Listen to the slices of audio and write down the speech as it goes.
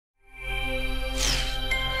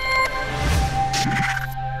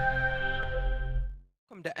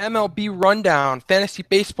MLB Rundown, Fantasy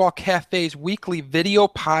Baseball Cafe's weekly video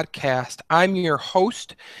podcast. I'm your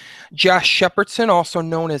host, Josh Shepardson, also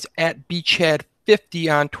known as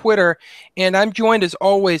 @BChad50 on Twitter, and I'm joined as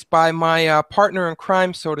always by my partner in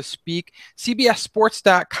crime, so to speak,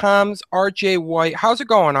 CBSSports.com's RJ White. How's it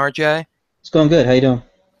going, RJ? It's going good. How you doing?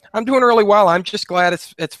 I'm doing really well. I'm just glad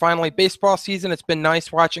it's finally baseball season. It's been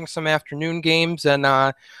nice watching some afternoon games and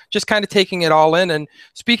just kind of taking it all in. And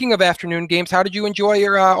speaking of afternoon games, how did you enjoy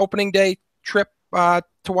your opening day trip to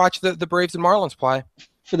watch the Braves and Marlins play?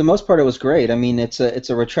 For the most part, it was great. I mean, it's a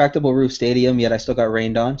retractable roof stadium, yet I still got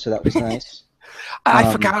rained on, so that was nice.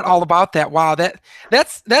 I forgot all about that. Wow,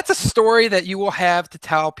 that's a story that you will have to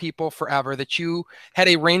tell people forever. That you had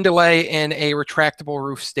a rain delay in a retractable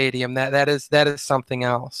roof stadium. That is something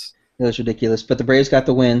else. It was ridiculous, but the Braves got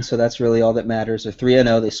the win, so that's really all that matters. They're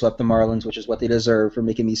 3-0. They swept the Marlins, which is what they deserve for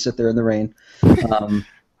making me sit there in the rain.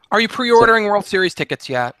 Are you pre-ordering World Series tickets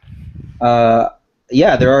yet?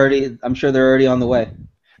 Yeah, they're already. I'm sure they're already on the way.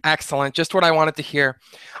 Excellent. Just what I wanted to hear.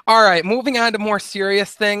 All right, moving on to more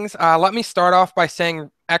serious things. Let me start off by saying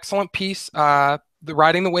excellent piece, the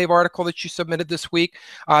Riding the Wave article that you submitted this week.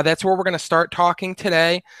 That's where we're going to start talking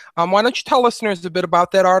today. Why don't you tell listeners a bit about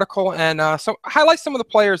that article and highlight some of the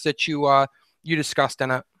players that you discussed in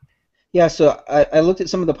it. Yeah, so I looked at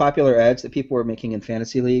some of the popular ads that people were making in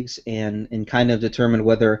fantasy leagues and kind of determined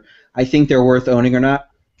whether I think they're worth owning or not.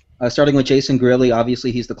 Starting with Jason Grilli,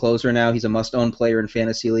 obviously he's the closer now. He's a must-own player in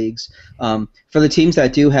fantasy leagues. For the teams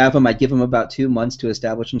that do have him, I'd give him about 2 months to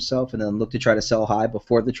establish himself and then look to try to sell high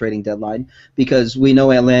before the trading deadline because we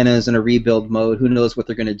know Atlanta is in a rebuild mode. Who knows what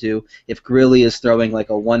they're going to do. If Grilli is throwing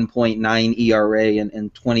like a 1.9 ERA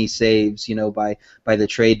and 20 saves, by the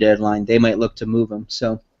trade deadline, they might look to move him.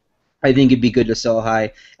 So I think it'd be good to sell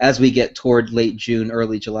high as we get toward late June,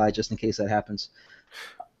 early July, just in case that happens.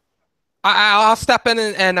 I'll step in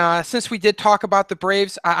and since we did talk about the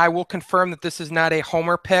Braves, I will confirm that this is not a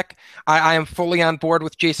homer pick. I am fully on board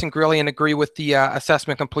with Jason Grilli and agree with the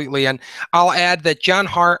assessment completely. And I'll add that John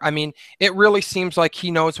Hart, I mean, it really seems like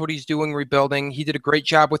he knows what he's doing rebuilding. He did a great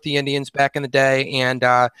job with the Indians back in the day, and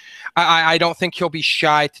I don't think he'll be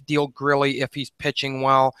shy to deal Grilli if he's pitching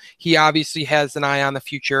well. He obviously has an eye on the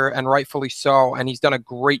future, and rightfully so, and he's done a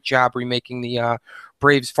great job remaking the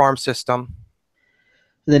Braves farm system.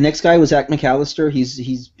 The next guy was Zach McAllister.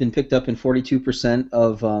 He's been picked up in 42%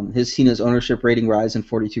 of his seen his ownership rating rise in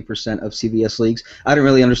 42% of CBS leagues. I don't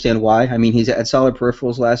really understand why. I mean, he's had solid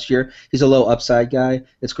peripherals last year. He's a low upside guy.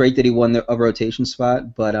 It's great that he won a rotation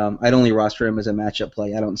spot, but I'd only roster him as a matchup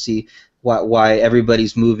play. I don't see why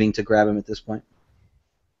everybody's moving to grab him at this point.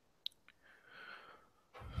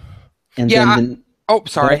 And yeah. then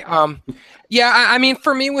Sorry. I mean,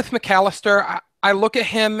 for me with McAllister, I look at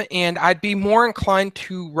him and I'd be more inclined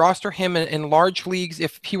to roster him in large leagues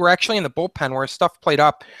if he were actually in the bullpen where his stuff played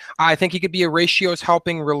up. I think he could be a ratios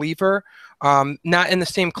helping reliever, not in the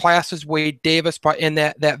same class as Wade Davis, but in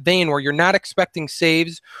that vein where you're not expecting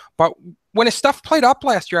saves. But when his stuff played up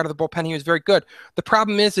last year out of the bullpen, he was very good. The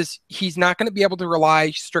problem is he's not going to be able to rely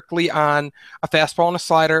strictly on a fastball and a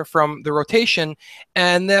slider from the rotation,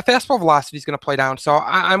 and the fastball velocity is going to play down. So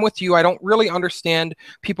I'm with you. I don't really understand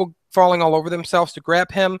people falling all over themselves to grab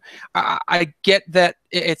him. I get that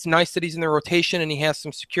it's nice that he's in the rotation and he has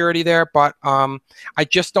some security there, but I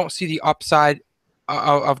just don't see the upside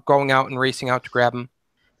of going out and racing out to grab him.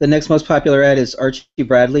 the next most popular ad is Archie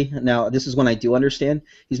Bradley. Now, this is one I do understand.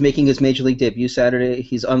 He's making his major league debut Saturday.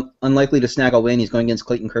 He's unlikely to snag a win. He's going against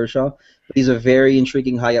Clayton Kershaw, but he's a very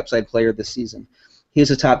intriguing high upside player this season. He is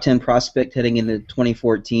a top 10 prospect heading into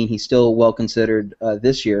 2014. He's still well considered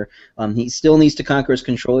this year. He still needs to conquer his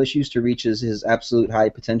control issues to reach his absolute high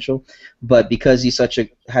potential, but because he's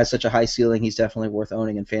has such a high ceiling, he's definitely worth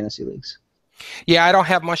owning in fantasy leagues. Yeah, I don't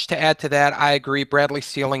have much to add to that. I agree. Bradley's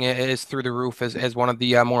ceiling is through the roof as one of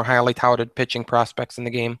the more highly touted pitching prospects in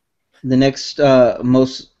the game. The next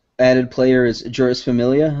most added player is Juris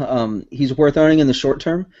Familia. He's worth owning in the short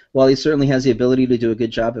term. While he certainly has the ability to do a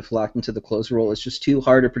good job if locked into the closer role, it's just too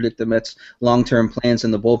hard to predict the Mets' long-term plans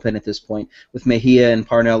in the bullpen at this point. With Mejia and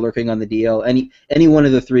Parnell lurking on the DL, any one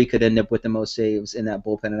of the three could end up with the most saves in that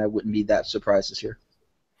bullpen, and I wouldn't be that surprised this year.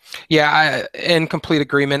 Yeah, in complete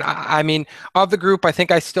agreement. I mean, of the group, I think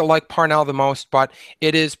I still like Parnell the most, but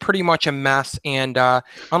it is pretty much a mess. And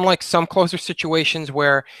unlike some closer situations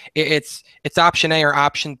where it's option A or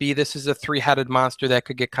option B, this is a three-headed monster that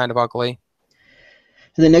could get kind of ugly.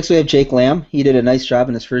 And then next we have Jake Lamb. He did a nice job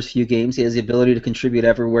in his first few games. He has the ability to contribute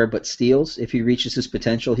everywhere but steals. If he reaches his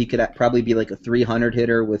potential, he could probably be like a 300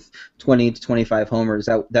 hitter with 20 to 25 homers.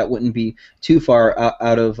 That wouldn't be too far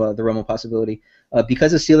out of the realm of possibility.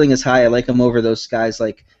 Because his ceiling is high, I like him over those guys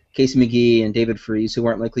like Casey McGee and David Freese, who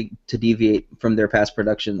aren't likely to deviate from their past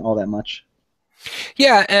production all that much.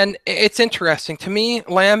 Yeah, and it's interesting. To me,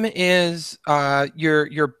 Lamb is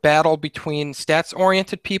your battle between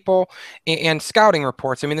stats-oriented people and scouting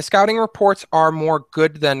reports. I mean, the scouting reports are more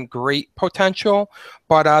good than great potential,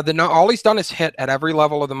 but all he's done is hit at every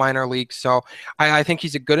level of the minor leagues. So I think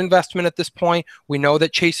he's a good investment at this point. We know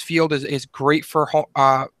that Chase Field is great for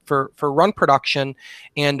run production,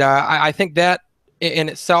 and I think that in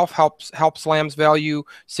itself helps Lamb's value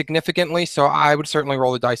significantly. So I would certainly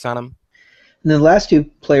roll the dice on him. And the last two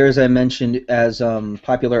players I mentioned as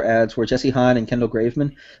popular ads were Jesse Hahn and Kendall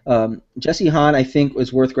Graveman. Jesse Hahn, I think,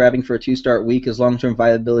 was worth grabbing for a two-start week. His long-term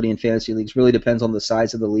viability in fantasy leagues really depends on the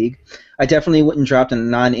size of the league. I definitely wouldn't drop a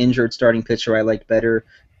non-injured starting pitcher I like better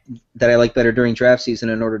during draft season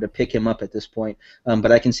in order to pick him up at this point,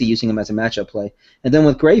 but I can see using him as a matchup play. And then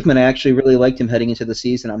with Graveman, I actually really liked him heading into the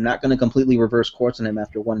season. I'm not going to completely reverse course on him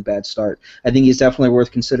after one bad start. I think he's definitely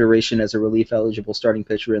worth consideration as a relief-eligible starting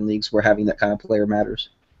pitcher in leagues where having that kind of player matters.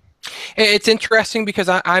 It's interesting because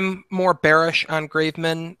I'm more bearish on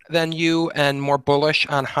Graveman than you and more bullish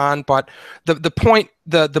on Hahn, but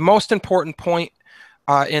the most important point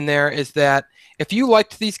in there is that if you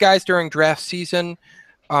liked these guys during draft season,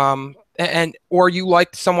 or you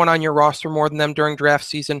liked someone on your roster more than them during draft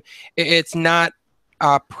season, it's not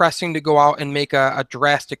pressing to go out and make a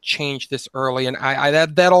drastic change this early. And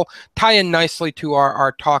that'll tie in nicely to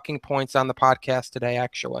our talking points on the podcast today,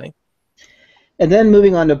 actually. And then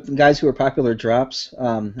moving on to guys who are popular drops,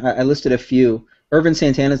 I listed a few. Irvin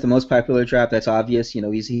Santana is the most popular drop. That's obvious. You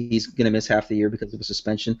know, he's going to miss half the year because of a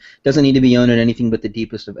suspension. Doesn't need to be owned in anything but the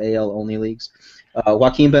deepest of AL-only leagues.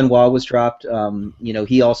 Joaquin Benoit was dropped. You know,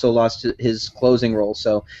 he also lost his closing role.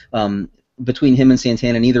 So between him and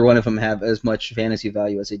Santana, neither one of them have as much fantasy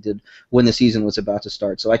value as they did when the season was about to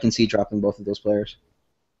start. So I can see dropping both of those players.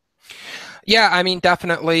 Yeah, I mean,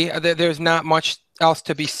 definitely. There's not much else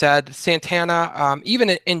to be said. Santana, even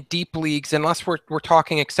in deep leagues, unless we're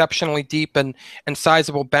talking exceptionally deep and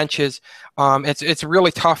sizable benches, it's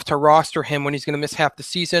really tough to roster him when he's going to miss half the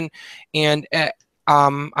season. And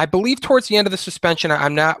I believe towards the end of the suspension,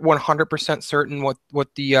 I'm not 100% certain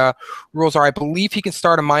what the rules are. I believe he can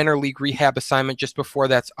start a minor league rehab assignment just before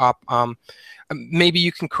that's up. Maybe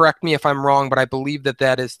you can correct me if I'm wrong, but I believe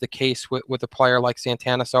that is the case with a player like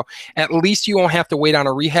Santana. So at least you won't have to wait on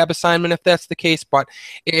a rehab assignment if that's the case, but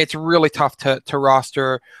it's really tough to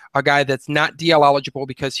roster a guy that's not DL eligible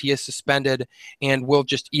because he is suspended and will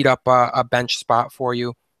just eat up a bench spot for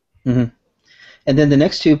you. Mm-hmm. And then the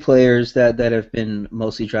next two players that have been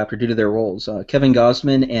mostly dropped are due to their roles, Kevin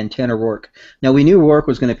Gausman and Tanner Roark. Now, we knew Roark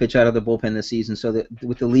was going to pitch out of the bullpen this season, so that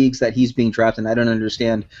with the leagues that he's being drafted, I don't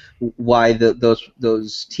understand why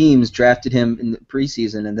those teams drafted him in the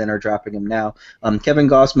preseason and then are dropping him now. Kevin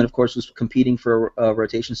Gausman, of course, was competing for a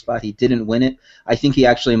rotation spot. He didn't win it. I think he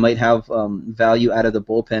actually might have value out of the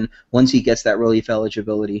bullpen once he gets that relief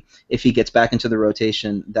eligibility. If he gets back into the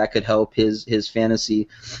rotation, that could help his fantasy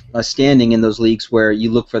standing in those leagues where you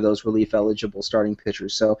look for those relief-eligible starting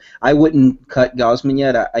pitchers. So I wouldn't cut Gausman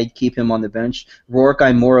yet. I'd keep him on the bench. Roark,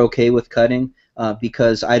 I'm more okay with cutting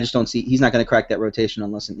because I just don't see he's not going to crack that rotation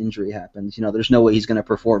unless an injury happens. You know, there's no way he's going to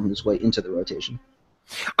perform his way into the rotation.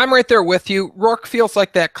 I'm right there with you. Roark feels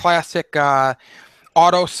like that classic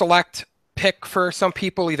auto-select pick for some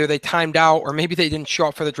people. Either they timed out or maybe they didn't show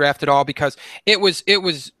up for the draft at all because it was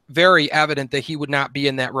very evident that he would not be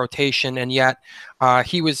in that rotation, and yet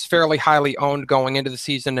he was fairly highly owned going into the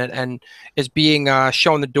season and is being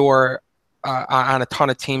shown the door on a ton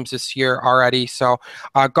of teams this year already. So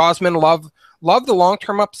Gausman, love the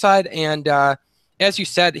long-term upside, and as you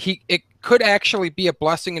said, it could actually be a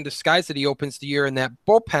blessing in disguise that he opens the year in that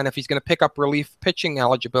bullpen if he's going to pick up relief pitching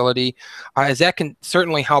eligibility, as that can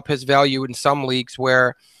certainly help his value in some leagues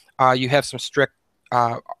where you have some strict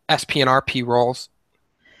SP and RP roles.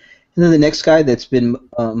 And then the next guy that's been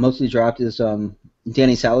mostly dropped is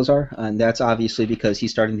Danny Salazar, and that's obviously because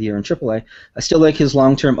he's starting the year in AAA. I still like his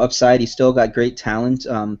long-term upside. He's still got great talent.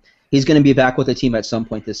 He's going to be back with the team at some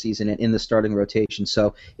point this season and in the starting rotation.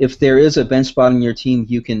 So if there is a bench spot on your team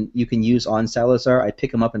you can use on Salazar, I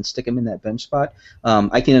pick him up and stick him in that bench spot.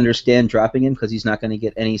 I can understand dropping him because he's not going to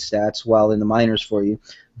get any stats while in the minors for you,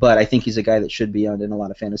 but I think he's a guy that should be owned in a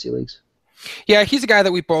lot of fantasy leagues. Yeah, he's a guy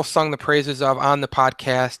that we both sung the praises of on the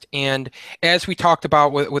podcast. And as we talked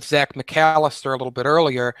about with Zach McAllister a little bit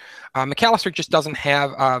earlier, McAllister just doesn't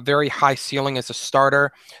have a very high ceiling as a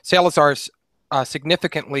starter. Salazar's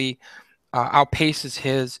significantly outpaces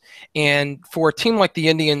his. And for a team like the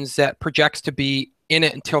Indians that projects to be in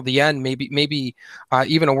it until the end, maybe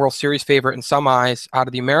even a World Series favorite in some eyes out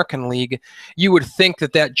of the American League, you would think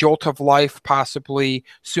that that jolt of life, possibly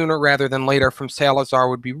sooner rather than later, from Salazar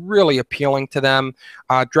would be really appealing to them.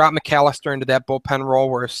 Drop McAllister into that bullpen role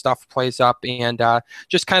where stuff plays up, and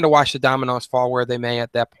just kind of watch the dominoes fall where they may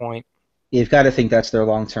at that point. You've got to think that's their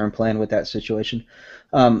long-term plan with that situation.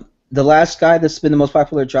 The last guy that's been the most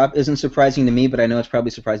popular drop isn't surprising to me, but I know it's probably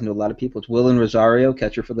surprising to a lot of people. It's Willen Rosario,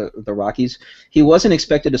 catcher for the Rockies. He wasn't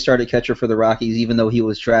expected to start at catcher for the Rockies, even though he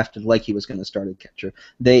was drafted like he was going to start at catcher.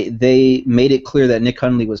 They made it clear that Nick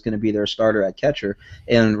Hundley was going to be their starter at catcher,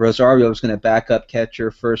 and Rosario was going to back up catcher,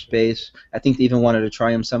 first base. I think they even wanted to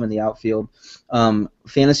try him some in the outfield.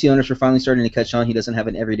 Fantasy owners are finally starting to catch on. He doesn't have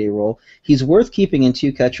an everyday role. He's worth keeping in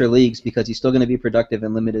 2 catcher leagues because he's still going to be productive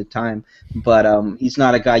in limited time, but he's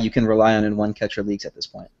not a guy you can rely on in 1 catcher leagues at this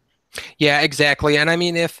point. Yeah, exactly. And I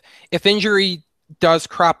mean, if injury does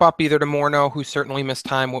crop up either to Morneau, who certainly missed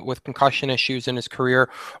time with concussion issues in his career,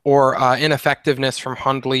 or ineffectiveness from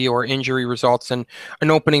Hundley, or injury results in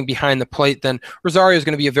an opening behind the plate, then Rosario is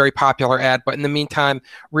going to be a very popular ad. But in the meantime,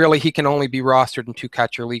 really, he can only be rostered in 2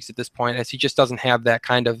 catcher leagues at this point, as he just doesn't have that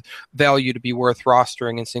kind of value to be worth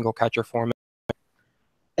rostering in single catcher format.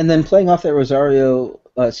 And then playing off that Rosario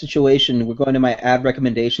situation, we're going to my ad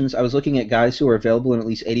recommendations. I was looking at guys who are available in at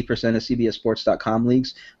least 80% of CBSSports.com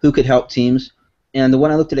leagues who could help teams. And the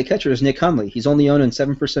one I looked at a catcher is Nick Hundley. He's only owned in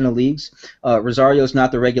 7% of leagues. Rosario's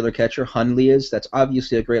not the regular catcher. Hundley is. That's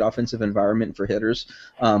obviously a great offensive environment for hitters.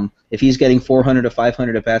 If he's getting 400 to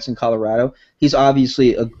 500 at-bats in Colorado, he's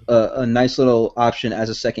obviously a nice little option as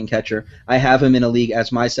a second catcher. I have him in a league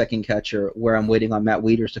as my second catcher where I'm waiting on Matt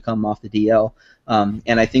Wieters to come off the DL.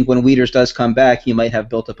 And I think when Wieters does come back, he might have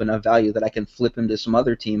built up enough value that I can flip him to some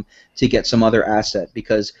other team to get some other asset.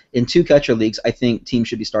 Because in 2 catcher leagues, I think teams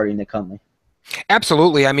should be starting Nick Hundley.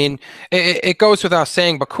 Absolutely. I mean, it goes without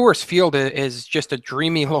saying, but Coors Field is just a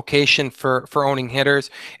dreamy location for owning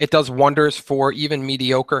hitters. It does wonders for even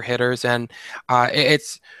mediocre hitters, and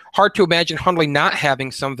it's hard to imagine Hundley not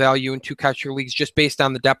having some value in 2 catcher leagues just based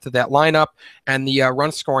on the depth of that lineup and the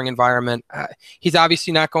run scoring environment. He's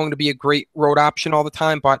obviously not going to be a great road option all the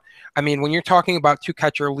time, but I mean, when you're talking about 2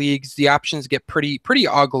 catcher leagues, the options get pretty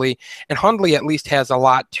ugly, and Hundley at least has a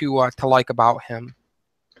lot to like about him.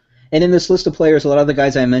 And in this list of players, a lot of the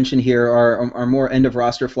guys I mentioned here are more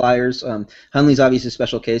end-of-roster flyers. Hundley's obviously a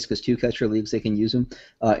special case because 2 catcher leagues, they can use him.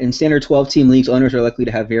 In standard 12-team leagues, owners are likely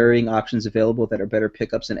to have varying options available that are better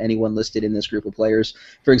pickups than anyone listed in this group of players.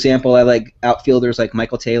 For example, I like outfielders like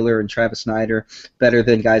Michael Taylor and Travis Snyder better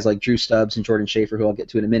than guys like Drew Stubbs and Jordan Schaefer, who I'll get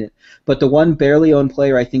to in a minute. But the one barely owned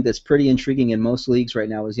player I think that's pretty intriguing in most leagues right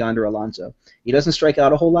now is Yonder Alonso. He doesn't strike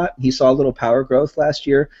out a whole lot. He saw a little power growth last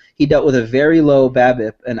year. He dealt with a very low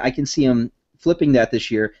BABIP, and I can see him flipping that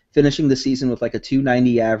this year, finishing the season with like a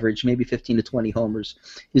 290 average, maybe 15 to 20 homers.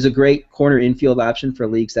 He's a great corner infield option for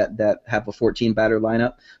leagues that have a 14-batter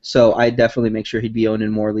lineup, so I definitely make sure he'd be owned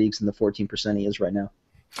in more leagues than the 14% he is right now.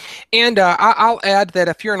 And I'll add that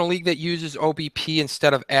if you're in a league that uses OBP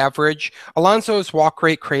instead of average, Alonso's walk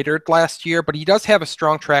rate cratered last year, but he does have a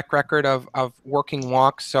strong track record of working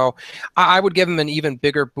walks, so I would give him an even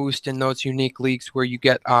bigger boost in those unique leagues where you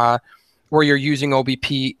get where you're using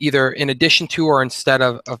OBP either in addition to or instead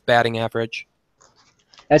of batting average.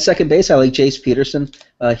 At second base, I like Jace Peterson.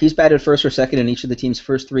 He's batted first or second in each of the team's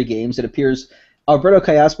first 3 games. It appears Alberto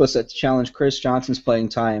Callaspo set to challenge Chris Johnson's playing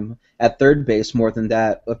time at third base more than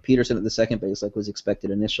that of Peterson at the second base, like was expected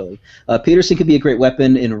initially. Peterson could be a great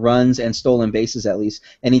weapon in runs and stolen bases at least,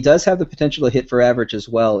 and he does have the potential to hit for average as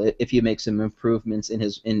well if he makes some improvements in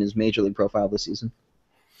his major league profile this season.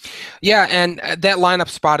 Yeah, and that lineup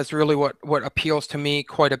spot is really what appeals to me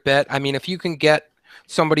quite a bit. I mean, if you can get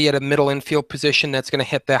somebody at a middle infield position that's going to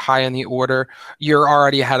hit that high in the order, you're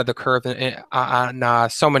already ahead of the curve on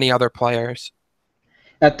so many other players.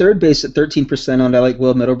 At third base, at 13% owned, I like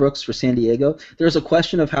Will Middlebrooks for San Diego. There's a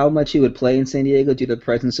question of how much he would play in San Diego due to the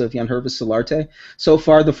presence of Yangervis Solarte. So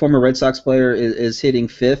far, the former Red Sox player is hitting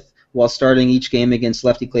 5th while starting each game against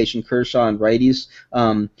lefty Clayton Kershaw and righties.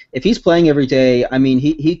 If he's playing every day, I mean,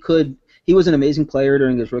 he was an amazing player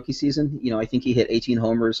during his rookie season. You know, I think he hit 18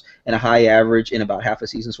 homers and a high average in about half a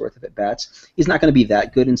season's worth of at-bats. He's not going to be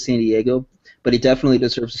that good in San Diego, but he definitely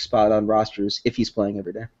deserves a spot on rosters if he's playing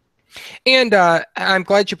every day. And I'm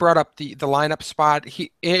glad you brought up the lineup spot.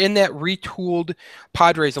 He in that retooled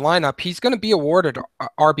Padres lineup, he's going to be awarded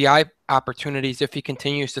RBI opportunities if he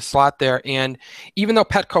continues to slot there. And even though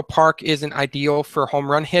Petco Park isn't ideal for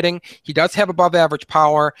home run hitting, he does have above average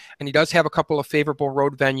power, and he does have a couple of favorable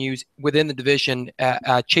road venues within the division.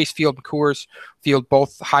 Chase Field and Coors Field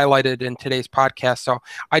both highlighted in today's podcast. So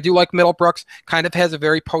I do like Middlebrooks. Kind of has a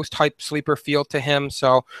very post-hype sleeper feel to him.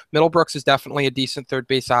 So Middlebrooks is definitely a decent third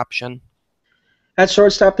base option. At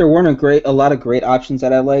shortstop, there weren't a lot of great options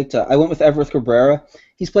that I liked. I went with Everett Cabrera.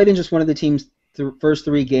 He's played in just one of the team's first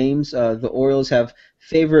 3 games. The Orioles have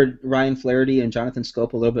favored Ryan Flaherty and Jonathan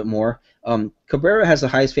Scope a little bit more. Cabrera has the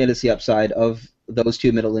highest fantasy upside of those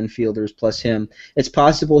 2 middle infielders plus him. It's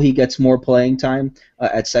possible he gets more playing time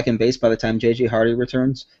at second base by the time J.J. Hardy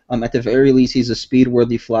returns. At the very least, he's a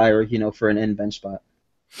speed-worthy flyer, for an end bench spot.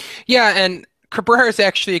 Yeah, and Cabrera is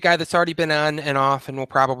actually a guy that's already been on and off and will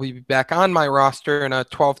probably be back on my roster in a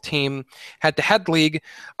 12-team head-to-head league,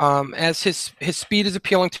 as his speed is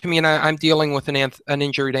appealing to me, and I'm dealing with an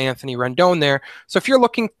injury to Anthony Rendon there. So if you're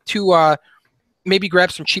looking to maybe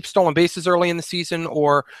grab some cheap stolen bases early in the season,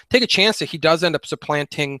 or take a chance that he does end up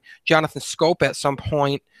supplanting Jonathan Scope at some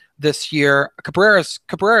point this year, Cabrera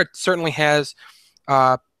certainly has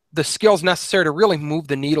the skills necessary to really move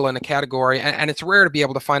the needle in a category, and it's rare to be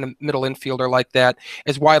able to find a middle infielder like that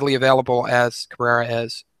as widely available as Cabrera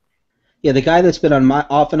is. Yeah, the guy that's been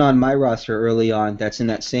often on my roster early on, that's in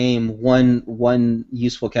that same one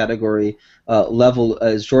useful category level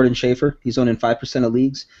as Jordan Schaefer. He's owned in 5% of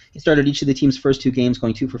leagues. He started each of the team's first 2 games,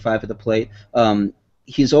 going 2 for 5 at the plate.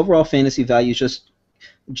 His overall fantasy value is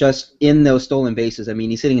just in those stolen bases. I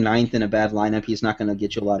mean, he's hitting 9th in a bad lineup. He's not going to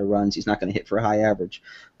get you a lot of runs. He's not going to hit for a high average.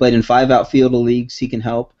 But in 5 outfield leagues, he can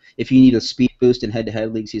help. If you need a speed boost in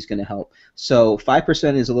head-to-head leagues, he's going to help. So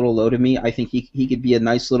 5% is a little low to me. I think he could be a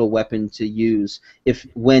nice little weapon to use if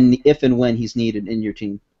and when he's needed in your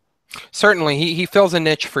team. Certainly, he fills a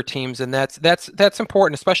niche for teams, and that's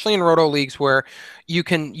important, especially in roto leagues where you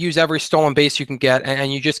can use every stolen base you can get,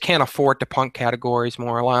 and you just can't afford to punt categories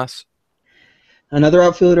more or less. Another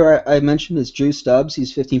outfielder I mentioned is Drew Stubbs.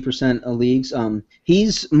 He's 15% of leagues.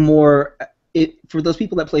 He's more for those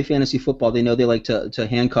people that play fantasy football, they know they like to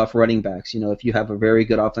handcuff running backs. If you have a very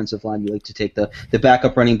good offensive line, you like to take the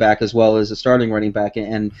backup running back as well as a starting running back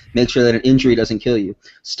and make sure that an injury doesn't kill you.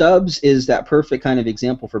 Stubbs is that perfect kind of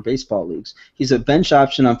example for baseball leagues. He's a bench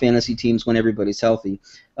option on fantasy teams when everybody's healthy.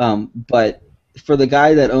 But for the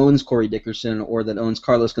guy that owns Corey Dickerson or that owns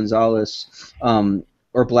Carlos Gonzalez,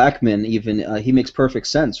 or Blackman even, he makes perfect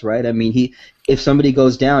sense, right? I mean, if somebody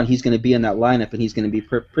goes down, he's going to be in that lineup, and he's going to be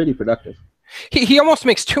pretty productive. He almost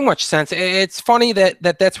makes too much sense. It's funny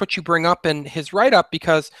that's what you bring up in his write-up,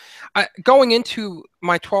 because going into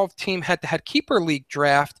my 12-team head-to-head keeper league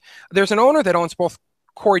draft, there's an owner that owns both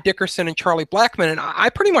Corey Dickerson and Charlie Blackman, and I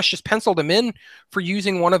pretty much just penciled him in for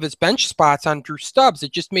using one of his bench spots on Drew Stubbs.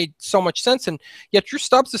 It just made so much sense, and yet Drew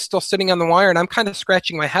Stubbs is still sitting on the wire, and I'm kind of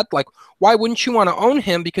scratching my head like, why wouldn't you want to own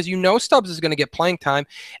him? Because Stubbs is going to get playing time,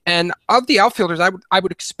 and of the outfielders, I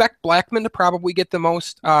would expect Blackman to probably get the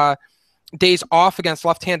most days off against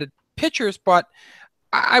left-handed pitchers, but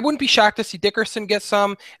I wouldn't be shocked to see Dickerson get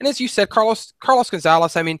some. And as you said, Carlos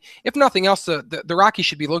Gonzalez, I mean, if nothing else, the Rockies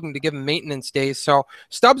should be looking to give him maintenance days. So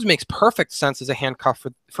Stubbs makes perfect sense as a handcuff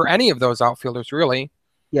for any of those outfielders, really.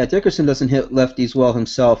 Yeah, Dickerson doesn't hit lefties well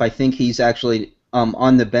himself. I think he's actually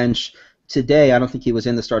on the bench today. I don't think he was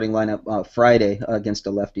in the starting lineup Friday against a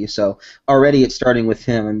lefty. So already it's starting with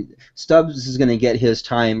him. I mean, Stubbs is going to get his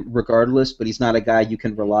time regardless, but he's not a guy you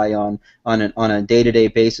can rely on a day-to-day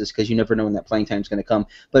basis because you never know when that playing time is going to come.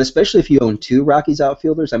 But especially if you own 2 Rockies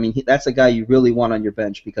outfielders, I mean, that's a guy you really want on your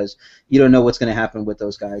bench because you don't know what's going to happen with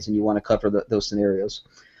those guys, and you want to cover those scenarios.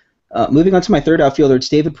 Moving on to my third outfielder, it's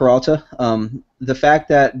David Peralta. The fact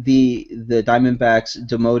that the Diamondbacks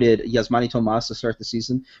demoted Yasmani Tomas to start the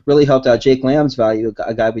season really helped out Jake Lamb's value,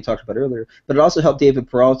 a guy we talked about earlier, but it also helped David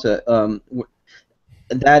Peralta.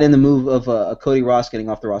 That in the move of Cody Ross getting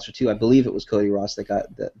off the roster too. I believe it was Cody Ross that got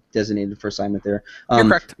designated for assignment there. You're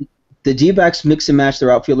correct. The D-backs mix and match their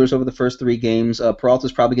outfielders over the first 3 games.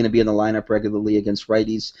 Peralta's probably going to be in the lineup regularly against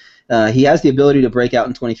righties. He has the ability to break out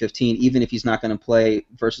in 2015, even if he's not going to play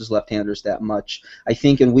versus left-handers that much. I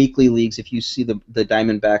think in weekly leagues, if you see the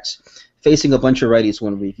Diamondbacks facing a bunch of righties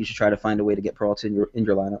one week, you should try to find a way to get Peralta in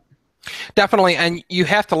your lineup. Definitely, and you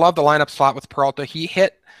have to love the lineup slot with Peralta. He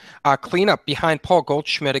hit cleanup behind Paul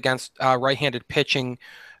Goldschmidt against right-handed pitching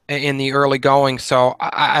in the early going, so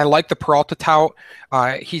I like the Peralta tout.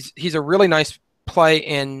 He's a really nice play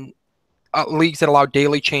in leagues that allow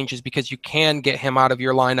daily changes because you can get him out of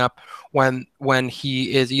your lineup when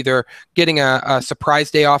he is either getting a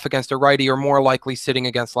surprise day off against a righty or more likely sitting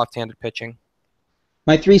against left-handed pitching.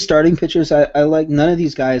 My three starting pitchers, I like. None of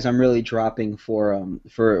these guys I'm really dropping for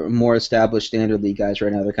more established standard league guys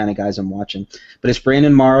right now. They're kind of guys I'm watching. But it's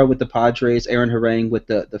Brandon Morrow with the Padres, Aaron Harang with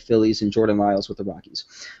the Phillies, and Jordan Lyles with the Rockies.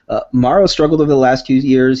 Morrow struggled over the last 2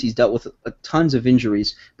 years. He's dealt with tons of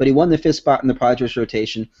injuries, but he won the 5th spot in the Padres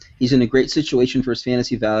rotation. He's in a great situation for his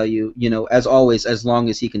fantasy value, as always, as long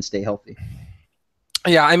as he can stay healthy.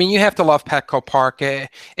 Yeah, I mean, you have to love Petco Park.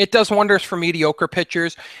 It does wonders for mediocre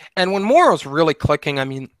pitchers. And when Morrow's really clicking, I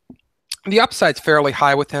mean, the upside's fairly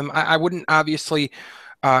high with him. I wouldn't obviously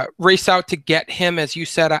race out to get him. As you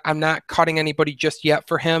said, I'm not cutting anybody just yet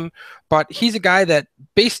for him. But he's a guy that,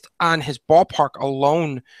 based on his ballpark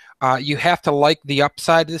alone, you have to like the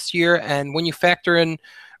upside this year. And when you factor in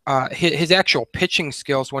his actual pitching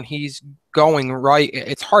skills when he's going right,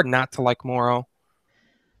 it's hard not to like Morrow.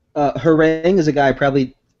 Harang is a guy I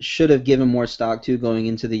probably should have given more stock to going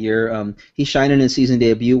into the year. He's shining his season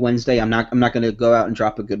debut Wednesday. I'm not going to go out and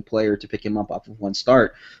drop a good player to pick him up off of one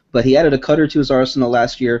start, but he added a cutter to his arsenal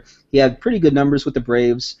last year. He had pretty good numbers with the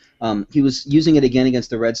Braves. He was using it again against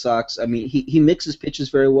the Red Sox. I mean, he mixes pitches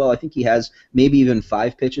very well. I think he has maybe even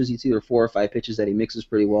 5 pitches. It's either 4 or 5 pitches that he mixes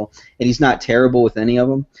pretty well, and he's not terrible with any of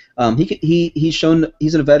them. He's shown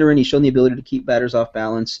he's a veteran. He's shown the ability to keep batters off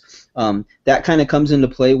balance. That kind of comes into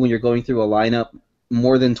play when you're going through a lineup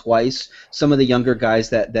more than twice. Some of the younger guys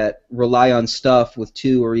that rely on stuff with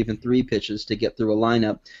 2 or even 3 pitches to get through a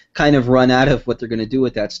lineup kind of run out of what they're going to do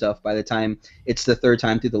with that stuff by the time it's the 3rd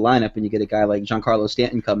time through the lineup, and you get a guy like Giancarlo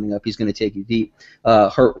Stanton coming up. He's going to take you deep.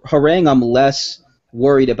 Harang, I'm less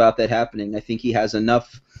worried about that happening. I think he has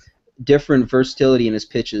enough different versatility in his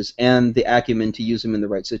pitches and the acumen to use him in the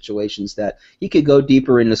right situations that he could go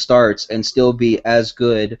deeper into starts and still be as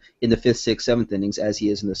good in the 5th, 6th, 7th innings as he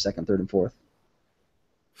is in the 2nd, 3rd, and 4th.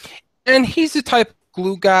 And he's the type of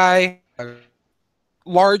glue guy, a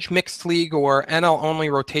large mixed league or NL only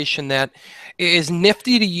rotation that is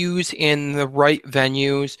nifty to use in the right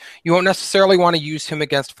venues. You won't necessarily want to use him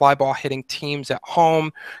against fly ball hitting teams at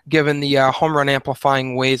home, given the home run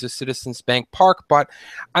amplifying ways of Citizens Bank Park. But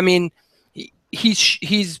I mean,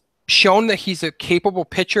 he's shown that he's a capable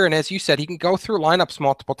pitcher, and as you said, he can go through lineups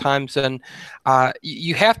multiple times, and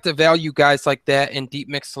you have to value guys like that in deep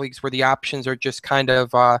mixed leagues where the options are just kind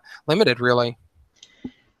of limited, really.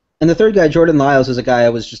 And the third guy, Jordan Lyles, is a guy I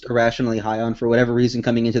was just irrationally high on for whatever reason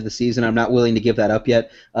coming into the season. I'm not willing to give that up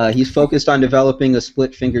yet. He's focused on developing a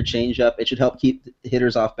split-finger changeup. It should help keep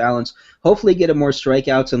hitters off balance, hopefully get him more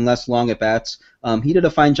strikeouts and less long at-bats. He did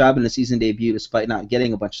a fine job in the season debut despite not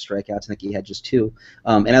getting a bunch of strikeouts. I think he had just 2.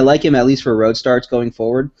 And I like him at least for road starts going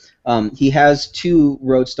forward. He has 2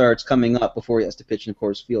 road starts coming up before he has to pitch in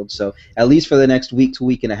Coors Field. So at least for the next week to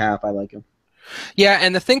week and a half, I like him. Yeah,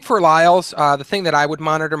 and the thing for Lyles, the thing that I would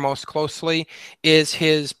monitor most closely is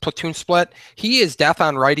his platoon split. He is death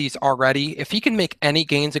on righties already. If he can make any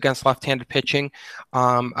gains against left-handed pitching,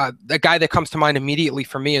 the guy that comes to mind immediately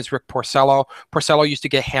for me is Rick Porcello. Porcello used to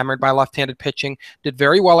get hammered by left-handed pitching, did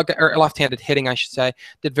very well, or left-handed hitting, I should say,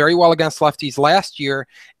 did very well against lefties last year,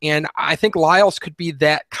 and I think Lyles could be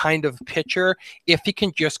that kind of pitcher if he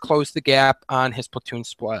can just close the gap on his platoon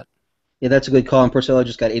split. Yeah, that's a good call. And Porcello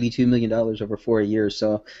just got $82 million over 4 years,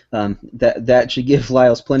 so that should give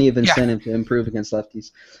Lyles plenty of incentive to improve against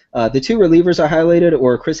lefties. The 2 relievers I highlighted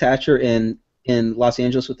were Chris Hatcher in Los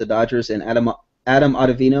Angeles with the Dodgers and Adam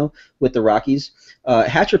Ottavino with the Rockies.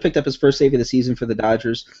 Hatcher picked up his first save of the season for the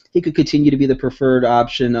Dodgers. He could continue to be the preferred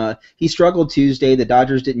option. He struggled Tuesday. The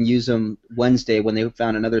Dodgers didn't use him Wednesday when they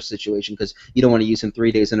found another situation because you don't want to use him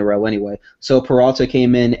 3 days in a row anyway. So Peralta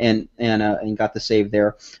came in and got the save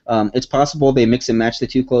there. It's possible they mix and match the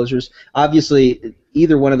 2 closers. Obviously,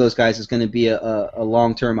 either one of those guys is going to be a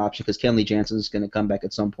long-term option because Kenley Jansen is going to come back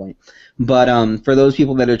at some point. But for those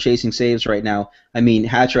people that are chasing saves right now, I mean,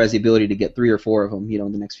 Hatcher has the ability to get 3 or 4 of them,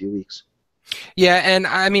 in the next few weeks. Yeah, and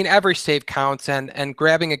I mean, every save counts, and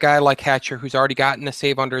grabbing a guy like Hatcher who's already gotten a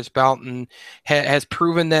save under his belt and has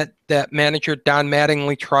proven that manager Don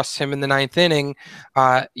Mattingly trusts him in the 9th inning,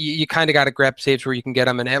 you kind of got to grab saves where you can get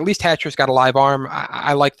them, and at least Hatcher's got a live arm.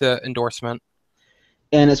 I like the endorsement.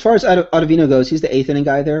 And as far as Ottavino goes, he's the 8th inning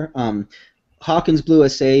guy there. Hawkins blew a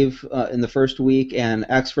save in the first week, and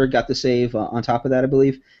Axford got the save on top of that, I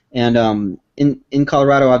believe. And in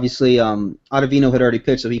Colorado, obviously, Ottavino had already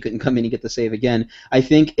pitched, so he couldn't come in and get the save again. I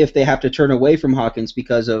think if they have to turn away from Hawkins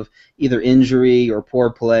because of either injury or poor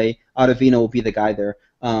play, Ottavino will be the guy there.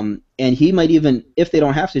 And he might even, if they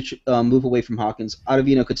don't have to move away from Hawkins,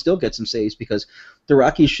 Ottavino could still get some saves because the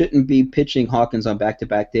Rockies shouldn't be pitching Hawkins on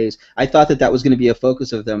back-to-back days. I thought that was going to be a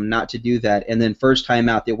focus of them not to do that, and then first time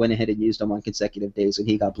out they went ahead and used him on consecutive days, and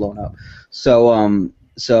he got blown up.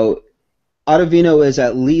 So Ottavino is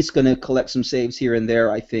at least going to collect some saves here and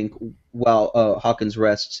there, I think, while Hawkins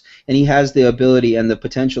rests, and he has the ability and the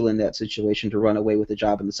potential in that situation to run away with the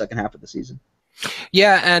job in the second half of the season.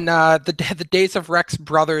 Yeah, and the days of Rex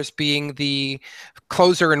Brothers being the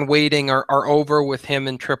closer in waiting are over with him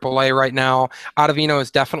in AAA right now. Ottavino is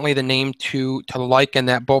definitely the name to like in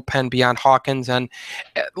that bullpen beyond Hawkins. And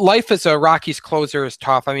life as a Rockies closer is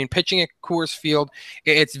tough. I mean, pitching at Coors Field,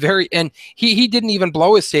 it's very – and he didn't even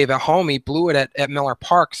blow his save at home. He blew it at Miller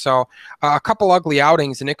Park. So a couple ugly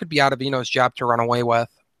outings, and it could be Ottavino's job to run away with.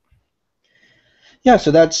 Yeah,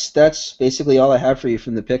 so that's basically all I have for you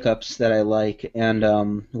from the pickups that I like, and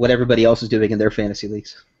what everybody else is doing in their fantasy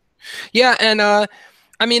leagues. Yeah, and I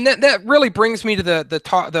mean that really brings me to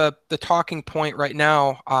the talking point right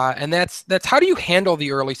now, and that's how do you handle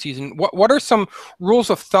the early season? What are some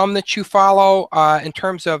rules of thumb that you follow in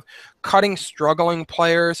terms of cutting struggling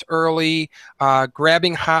players early,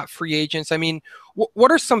 grabbing hot free agents? I mean,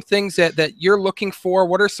 what are some things that you're looking for?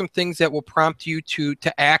 What are some things that will prompt you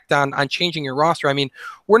to act on changing your roster? I mean,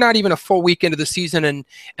 we're not even a full week into the season,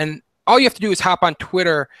 and all you have to do is hop on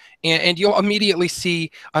Twitter, and you'll immediately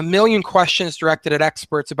see a million questions directed at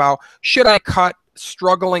experts about should I cut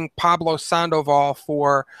struggling Pablo Sandoval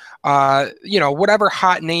for whatever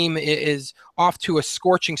hot name is off to a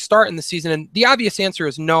scorching start in the season. And the obvious answer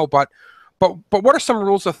is no, but what are some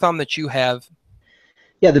rules of thumb that you have?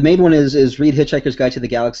 Yeah, the main one is read Hitchhiker's Guide to the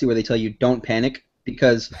Galaxy, where they tell you don't panic,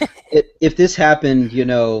 because if this happened,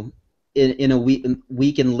 in a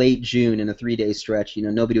week in late June in a 3-day stretch,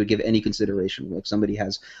 nobody would give any consideration if somebody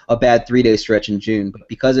has a bad 3-day stretch in June. But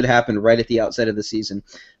because it happened right at the outset of the season,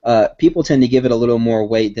 people tend to give it a little more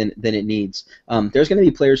weight than it needs. There's going to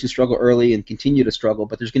be players who struggle early and continue to struggle,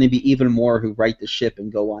 but there's going to be even more who right the ship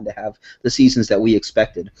and go on to have the seasons that we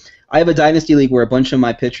expected. I have a dynasty league where a bunch of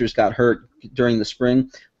my pitchers got hurt during the spring.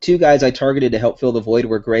 2 guys I targeted to help fill the void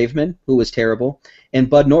were Graveman, who was terrible, and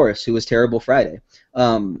Bud Norris, who was terrible Friday.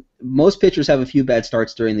 Most pitchers have a few bad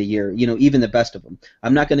starts during the year, even the best of them.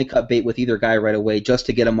 I'm not going to cut bait with either guy right away just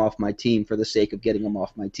to get them off my team for the sake of getting them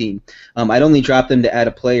off my team. I'd only drop them to add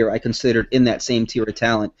a player I considered in that same tier of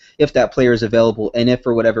talent if that player is available, and if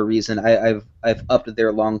for whatever reason I've upped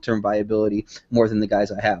their long-term viability more than the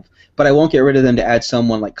guys I have. But I won't get rid of them to add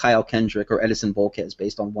someone like Kyle Kendrick or Edison Volquez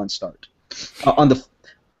based on one start. On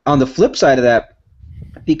the flip side of that,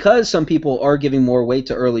 because some people are giving more weight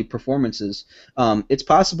to early performances, it's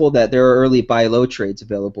possible that there are early buy low trades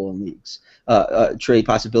available in leagues, trade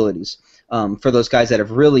possibilities for those guys that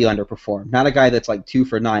have really underperformed. Not a guy that's like 2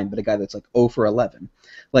 for 9, but a guy that's like 0 for 11.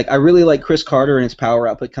 Like, I really like Chris Carter and his power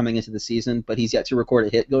output coming into the season, but he's yet to record a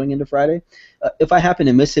hit going into Friday. If I happen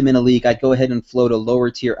to miss him in a league, I'd go ahead and float a lower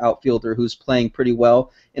tier outfielder who's playing pretty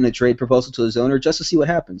well in a trade proposal to his owner just to see what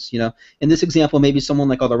happens. In this example, maybe someone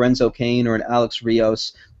like a Lorenzo Cain or an Alex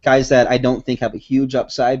Rios, guys that I don't think have a huge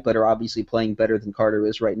upside but are obviously playing better than Carter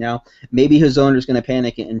is right now. Maybe his owner's going to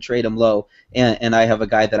panic and trade him low, and I have a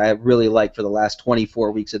guy that I really like for the last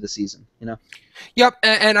 24 weeks of the season. Yep,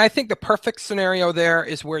 and I think the perfect scenario there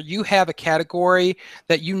is where you have a category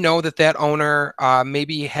that that owner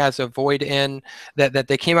maybe has a void in, that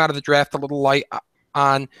they came out of the draft a little light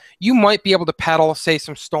on. You might be able to peddle, say,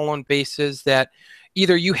 some stolen bases that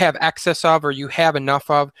either you have excess of or you have enough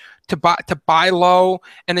of to buy low,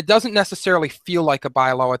 and it doesn't necessarily feel like a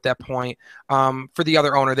buy low at that point for the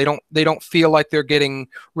other owner. They don't feel like they're getting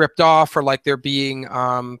ripped off or like they're being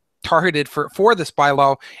targeted for this buy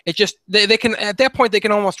low. It just they can, at that point, they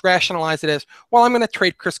can almost rationalize it as, well, I'm going to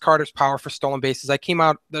trade Chris Carter's power for stolen bases. I came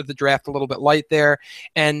out of the draft a little bit light there,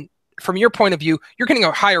 and from your point of view, you're getting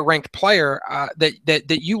a higher ranked player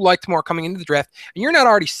that you liked more coming into the draft, and you're not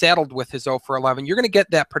already saddled with his 0 for 11. You're going to get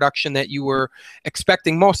that production that you were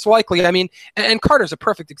expecting most likely. I mean, and Carter's a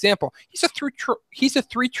perfect example. He's a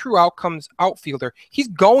 3 true outcomes outfielder. He's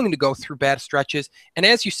going to go through bad stretches, and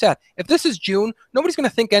as you said, if this is June, nobody's going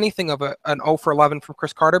to think anything of an 0 for 11 from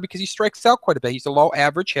Chris Carter because he strikes out quite a bit. He's a low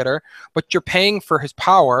average hitter, but you're paying for his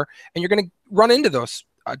power, and you're going to run into those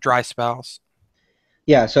dry spells.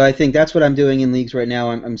 Yeah, so I think that's what I'm doing in leagues right now.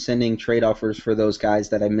 I'm sending trade offers for those guys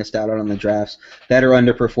that I missed out on the drafts that are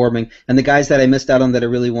underperforming. And the guys that I missed out on that I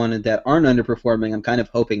really wanted that aren't underperforming, I'm kind of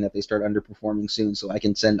hoping that they start underperforming soon so I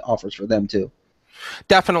can send offers for them too.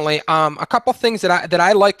 Definitely. A couple things that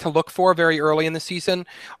I like to look for very early in the season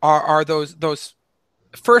are those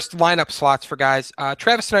first lineup slots for guys.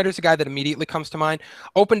 Travis Snyder's a guy that immediately comes to mind.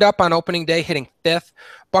 Opened up on opening day, hitting fifth.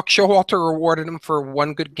 Buck Showalter rewarded him for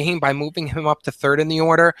one good game by moving him up to third in the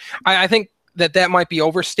order. I think that might be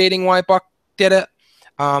overstating why Buck did it.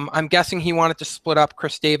 I'm guessing he wanted to split up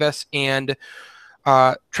Chris Davis and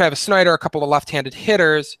Travis Snyder, a couple of left-handed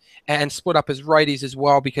hitters, and split up his righties as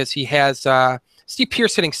well, because he has Steve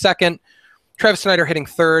Pearce hitting second, Travis Snyder hitting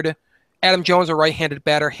third, Adam Jones, a right-handed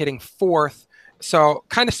batter, hitting fourth. So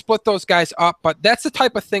kind of split those guys up, but that's the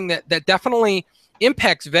type of thing that definitely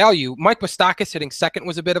impacts value. Mike Moustakas hitting second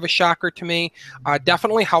was a bit of a shocker to me.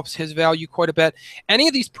 Definitely helps his value quite a bit. Any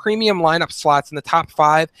of these premium lineup slots in the top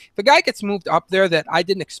five, if a guy gets moved up there that I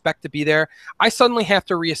didn't expect to be there, I suddenly have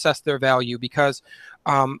to reassess their value, because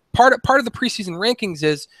part of the preseason rankings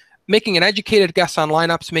is making an educated guess on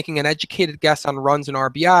lineups, making an educated guess on runs and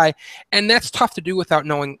RBI, and that's tough to do without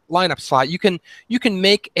knowing lineup slot. You can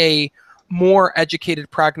make a more educated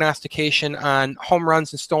prognostication on home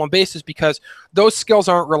runs and stolen bases, because those skills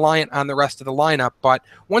aren't reliant on the rest of the lineup. But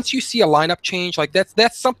once you see a lineup change, like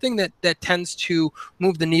that's something that tends to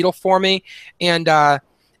move the needle for me. And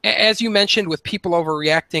as you mentioned, with people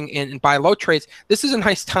overreacting in buy low trades, this is a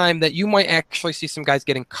nice time that you might actually see some guys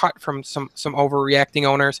getting cut from some overreacting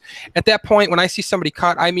owners. At that point, when I see somebody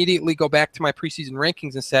cut, I immediately go back to my preseason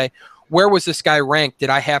rankings and say, where was this guy ranked? Did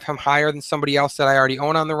I have him higher than somebody else that I already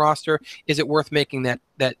own on the roster? Is it worth making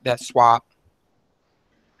that swap?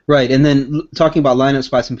 Right, and then talking about lineup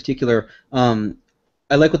spots in particular, I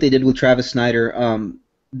like what they did with Travis Snyder.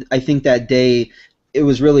 I think that day it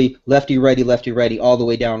was really lefty righty all the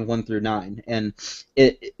way down 1 through 9. And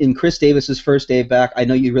in Chris Davis's first day back, I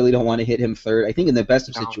know you really don't want to hit him third. I think in the best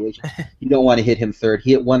of situations, you don't want to hit him third.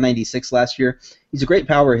 He hit 196 last year. He's a great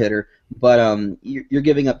power hitter, but you're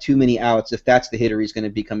giving up too many outs if that's the hitter he's going to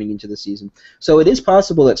be coming into the season. So it is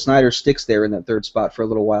possible that Snyder sticks there in that third spot for a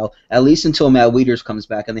little while, at least until Matt Wieters comes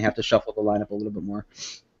back and they have to shuffle the lineup a little bit more.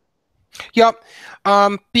 Yep.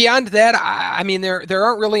 Beyond that, I mean, there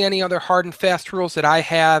aren't really any other hard and fast rules that I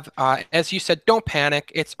have. As you said, don't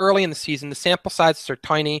panic. It's early in the season. The sample sizes are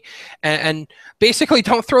tiny, and basically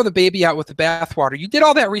don't throw the baby out with the bathwater. You did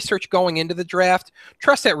all that research going into the draft.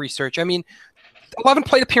 Trust that research. I mean, 11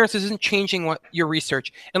 plate appearances isn't changing what your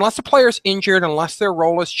research. Unless the player's injured, unless their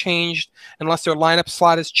role has changed, unless their lineup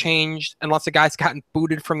slot has changed, unless a guy's gotten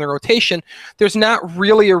booted from the rotation, there's not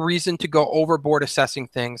really a reason to go overboard assessing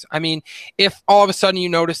things. I mean, if all of a sudden you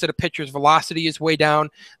notice that a pitcher's velocity is way down,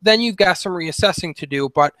 then you've got some reassessing to do.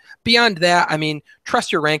 But beyond that, I mean,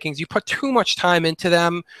 trust your rankings. You put too much time into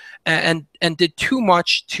them and did too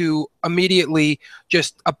much to immediately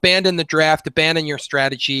just abandon the draft, abandon your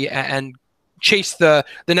strategy, and chase the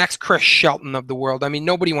next Chris Shelton of the world. I mean,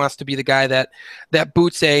 nobody wants to be the guy that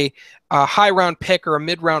boots a high round pick or a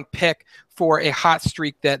mid round pick for a hot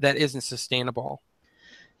streak that isn't sustainable.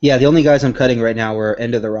 Yeah, the only guys I'm cutting right now were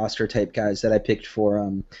end of the roster type guys that I picked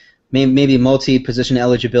for maybe multi-position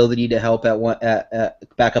eligibility to help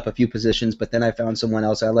at back up a few positions, but then I found someone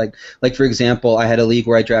else I like. Like, for example, I had a league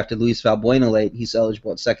where I drafted Luis Valbuena late. He's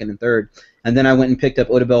eligible at second and third. And then I went and picked up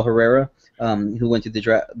Odubel Herrera, who went to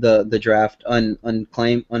the draft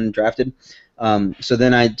unclaimed, undrafted. So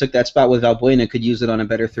then I took that spot with Valbuena, could use it on a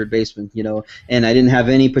better third baseman, and I didn't have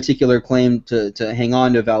any particular claim to hang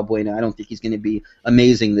on to Valbuena. I don't think he's going to be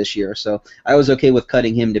amazing this year, so I was okay with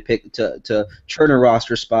cutting him to churn a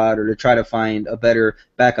roster spot or to try to find a better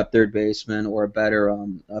backup third baseman or a better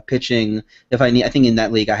pitching. I think in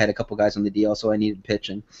that league I had a couple guys on the DL, so I needed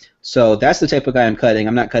pitching. So that's the type of guy I'm cutting.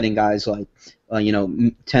 I'm not cutting guys like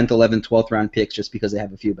 10th, 11th, 12th round picks just because they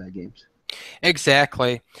have a few bad games.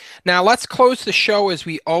 Exactly. Now let's close the show as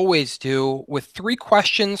we always do with 3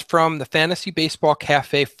 questions from the Fantasy Baseball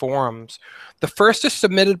Cafe forums. The first is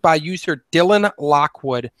submitted by user Dylan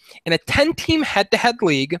Lockwood. In a 10-team head-to-head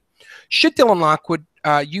league, should Dylan Lockwood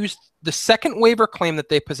use the second waiver claim that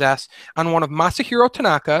they possess on one of Masahiro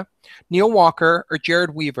Tanaka, Neil Walker, or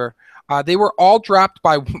Jared Weaver? They were all dropped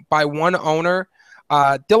by one owner.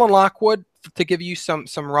 Dylan Lockwood, to give you some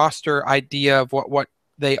roster idea of what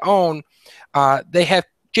they own, they have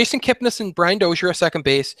Jason Kipnis and Brian Dozier at second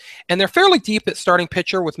base, and they're fairly deep at starting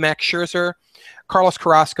pitcher with Max Scherzer, Carlos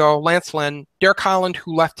Carrasco, Lance Lynn, Derek Holland,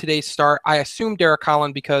 who left today's start. I assume Derek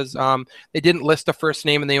Holland because they didn't list a first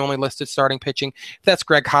name and they only listed starting pitching. If that's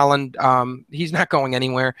Greg Holland, he's not going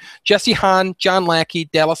anywhere. Jesse Hahn, John Lackey,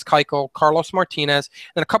 Dallas Keuchel, Carlos Martinez,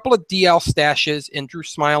 and a couple of DL stashes in Drew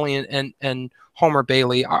Smiley and Homer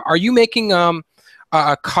Bailey. Are you making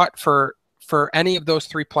a cut for any of those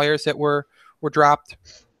 3 players that were dropped?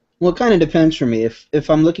 Well, it kind of depends for me. If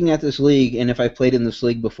I'm looking at this league and if I played in this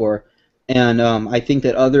league before, and I think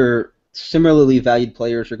that other similarly valued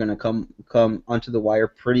players are going to come onto the wire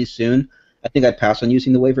pretty soon, I think I'd pass on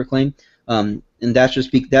using the waiver claim. And that's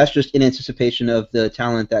just in anticipation of the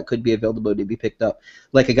talent that could be available to be picked up.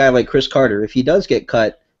 Like a guy like Chris Carter, if he does get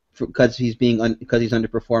cut because he's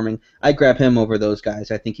underperforming, I grab him over those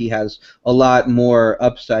guys. I think he has a lot more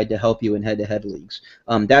upside to help you in head-to-head leagues.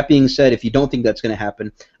 That being said, if you don't think that's going to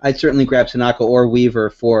happen, I'd certainly grab Tanaka or Weaver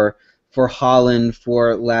for Holland,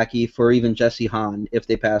 for Lackey, for even Jesse Hahn if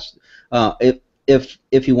they pass.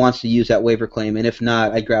 If he wants to use that waiver claim, and if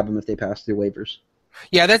not, I grab him if they pass through waivers.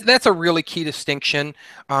 Yeah, that's a really key distinction.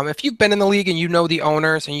 If you've been in the league and you know the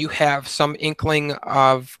owners and you have some inkling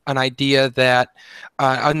of an idea that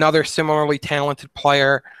another similarly talented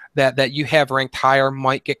player that you have ranked higher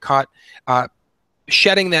might get cut,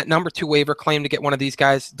 shedding that number 2 waiver claim to get one of these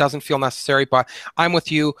guys doesn't feel necessary, but I'm with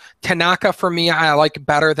you. Tanaka, for me, I like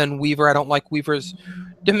better than Weaver. I don't like Weaver's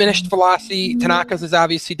diminished velocity. Tanaka's is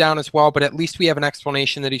obviously down as well, but at least we have an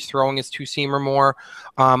explanation that he's throwing his 2-seamer more.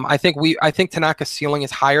 I think Tanaka's ceiling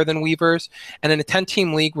is higher than Weaver's, and in a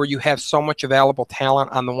 10-team league where you have so much available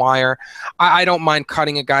talent on the wire, I don't mind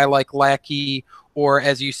cutting a guy like Lackey or,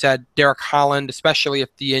 as you said, Derek Holland, especially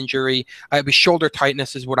if the injury, shoulder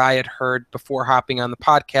tightness is what I had heard before hopping on the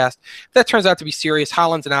podcast. If that turns out to be serious,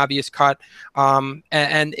 Holland's an obvious cut.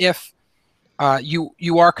 And if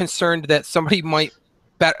you are concerned that somebody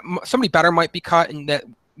better might be cut and that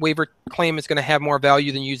waiver claim is going to have more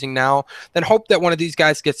value than using now, then hope that one of these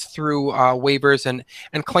guys gets through waivers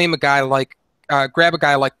and claim a guy like grab a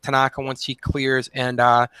guy like Tanaka once he clears and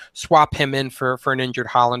swap him in for an injured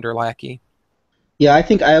Holland or Lackey. Yeah, I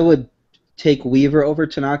think I would take Weaver over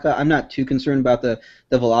Tanaka. I'm not too concerned about the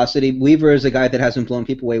velocity. Weaver is a guy that hasn't blown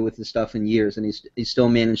people away with his stuff in years, and he's still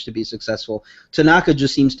managed to be successful. Tanaka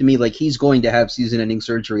just seems to me like he's going to have season-ending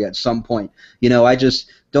surgery at some point. I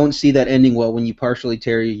just don't see that ending well when you partially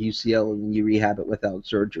tear your UCL and you rehab it without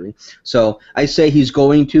surgery. So I say he's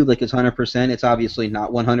going to, like it's 100%. It's obviously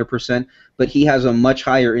not 100%, but he has a much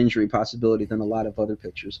higher injury possibility than a lot of other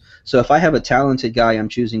pitchers. So if I have a talented guy I'm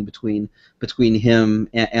choosing between him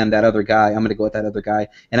and that other guy, I'm going to go with that other guy.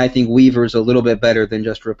 And I think Weaver is a little bit better than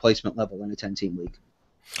just replacement level in a 10-team league.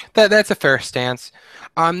 That's a fair stance.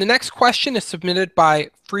 The next question is submitted by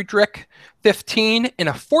Friedrich15 in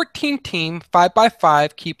a 14-team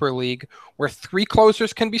 5x5 keeper league where 3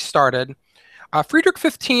 closers can be started.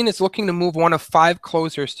 Friedrich15 is looking to move one of 5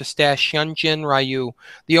 closers to stash Hyunjin Ryu.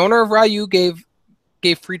 The owner of Ryu gave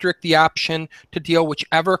Friedrich the option to deal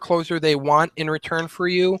whichever closer they want in return for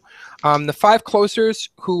you. The 5 closers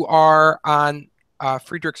who are on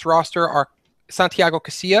Friedrich's roster are Santiago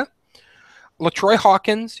Casilla, LaTroy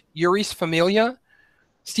Hawkins, Yuris Familia,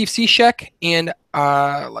 Steve Cishek, and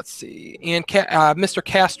Mr.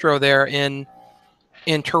 Castro there in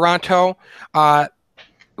Toronto.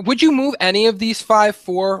 Would you move any of these 5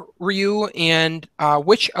 for Ryu, and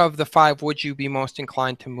which of the 5 would you be most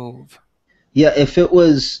inclined to move? Yeah,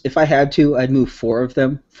 if I had to, I'd move 4 of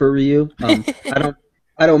them for Ryu. I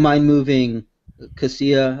don't mind moving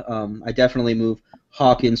Casilla. I definitely move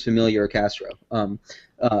Hawkins, Familia, or Castro.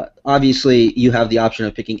 Obviously, you have the option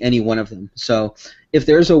of picking any one of them. So if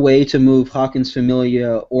there's a way to move Hawkins,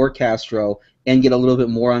 Familia, or Castro and get a little bit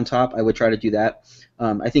more on top, I would try to do that.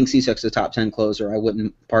 I think Cishek's a top 10 closer. I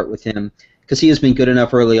wouldn't part with him because he has been good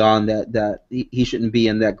enough early on that he shouldn't be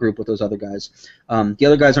in that group with those other guys. The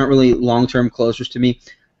other guys aren't really long-term closers to me.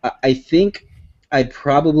 I think I'd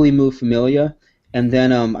probably move Familia, and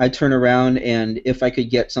then I'd turn around, and if I could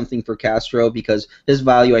get something for Castro, because his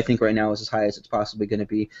value I think right now is as high as it's possibly going to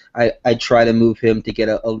be, I'd try to move him to get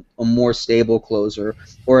a more stable closer,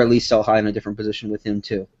 or at least sell high in a different position with him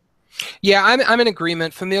too. Yeah, I'm in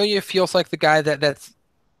agreement. Familia feels like the guy that's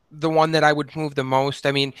the one that I would move the most.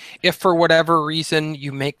 I mean, if for whatever reason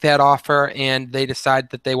you make that offer and they decide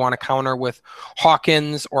that they want to counter with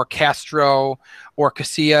Hawkins or Castro or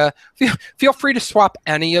Casilla, feel free to swap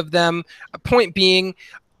any of them. Point being,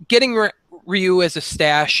 getting Ryu as a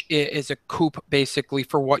stash is a coup basically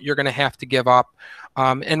for what you're going to have to give up.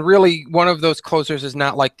 And really, one of those closers is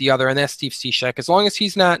not like the other, and that's Steve Cishek. As long as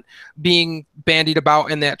he's not being bandied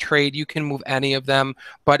about in that trade, you can move any of them.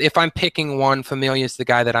 But if I'm picking one, Familia is the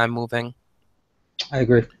guy that I'm moving. I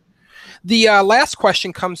agree. The last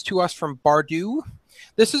question comes to us from Bardu.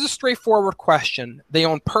 This is a straightforward question. They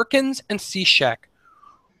own Perkins and Cishek.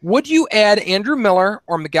 Would you add Andrew Miller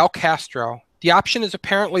or Miguel Castro? The option is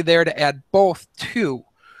apparently there to add both too.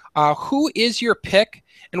 Who is your pick?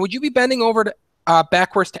 And would you be bending over to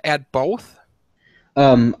backwards to add both?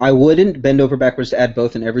 I wouldn't bend over backwards to add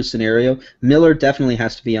both in every scenario. Miller definitely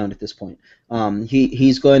has to be owned at this point.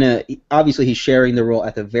 He's going to obviously he's sharing the role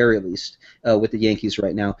at the very least with the Yankees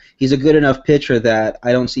right now. He's a good enough pitcher that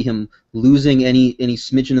I don't see him losing any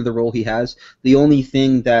smidgen of the role he has. The only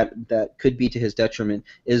thing that could be to his detriment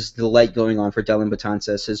is the light going on for Dellin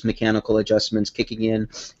Betances, his mechanical adjustments kicking in,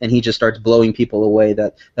 and he just starts blowing people away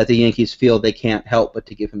that the Yankees feel they can't help but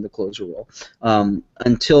to give him the closer role.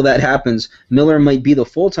 Until that happens, Miller might be the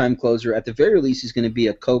full-time closer. At the very least, he's going to be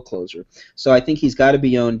a co-closer. So I think he's got to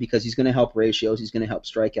be owned because he's going to help ratios, he's going to help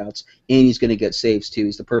strikeouts, and he's going to get saves too.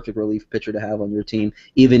 He's the perfect relief pitcher to have on your team,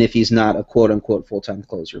 even if he's not a quote-unquote full-time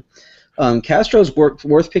closer. Castro's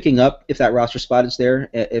worth picking up if that roster spot is there.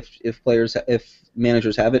 If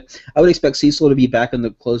managers have it, I would expect Cecil to be back in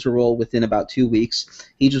the closer role within about 2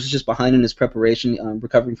 weeks. He was just behind in his preparation,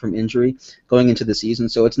 recovering from injury going into the season.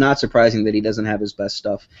 So it's not surprising that he doesn't have his best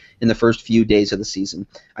stuff in the first few days of the season.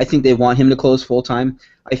 I think they want him to close full time.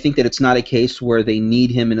 I think that it's not a case where they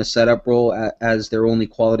need him in a setup role as their only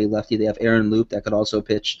quality lefty. They have Aaron Loop that could also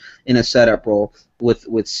pitch in a setup role with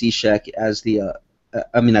Cishek as the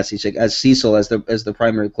not Cishek, as Cecil as the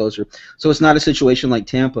primary closer. So it's not a situation like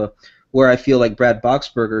Tampa where I feel like Brad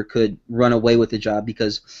Boxberger could run away with the job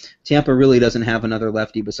because Tampa really doesn't have another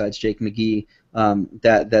lefty besides Jake McGee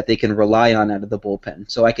that they can rely on out of the bullpen.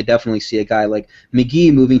 So I could definitely see a guy like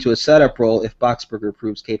McGee moving to a setup role if Boxberger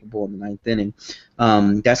proves capable in the ninth inning.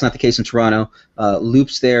 That's not the case in Toronto.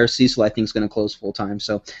 Loop's there. Cecil, I think, is going to close full time.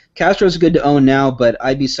 So Castro's good to own now, but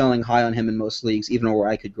I'd be selling high on him in most leagues, even where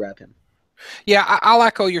I could grab him. Yeah, I'll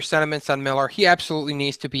echo your sentiments on Miller. He absolutely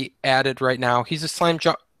needs to be added right now. He's a slam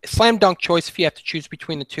dunk choice if you have to choose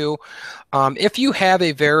between the two. If you have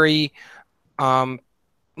a very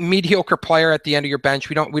mediocre player at the end of your bench,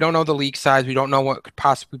 we don't know the league size, we don't know what could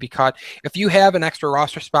possibly be cut. If you have an extra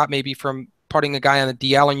roster spot, maybe from putting a guy on the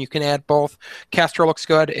DL and you can add both, Castro looks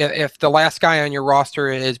good. If the last guy on your roster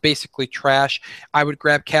is basically trash, I would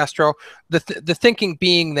grab Castro. The thinking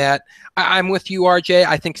being that I'm with you, RJ.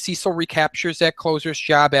 I think Cecil recaptures that closer's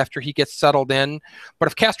job after he gets settled in. But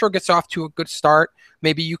if Castro gets off to a good start,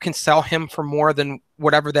 maybe you can sell him for more than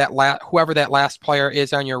whoever that last player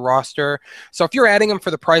is on your roster. So if you're adding him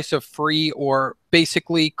for the price of free or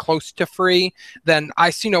basically close to free, then I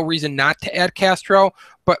see no reason not to add Castro.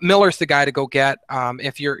 But Miller's the guy to go get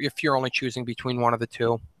if you're only choosing between one of the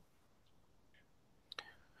two.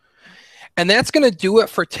 And that's going to do it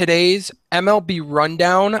for today's MLB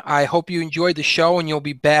Rundown. I hope you enjoyed the show, and you'll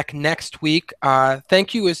be back next week.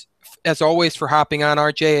 Thank you, as always, for hopping on,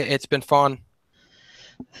 RJ. It's been fun.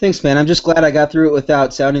 Thanks, man. I'm just glad I got through it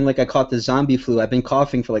without sounding like I caught the zombie flu. I've been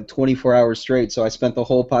coughing for like 24 hours straight, so I spent the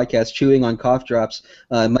whole podcast chewing on cough drops.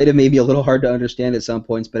 It might have made me a little hard to understand at some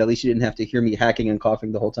points, but at least you didn't have to hear me hacking and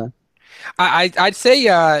coughing the whole time. I'd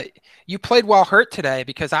say you played well hurt today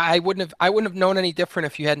because I wouldn't have known any different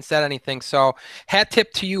if you hadn't said anything. So hat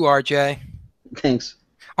tip to you, RJ. Thanks.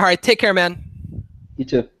 All right, take care, man. You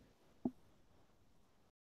too.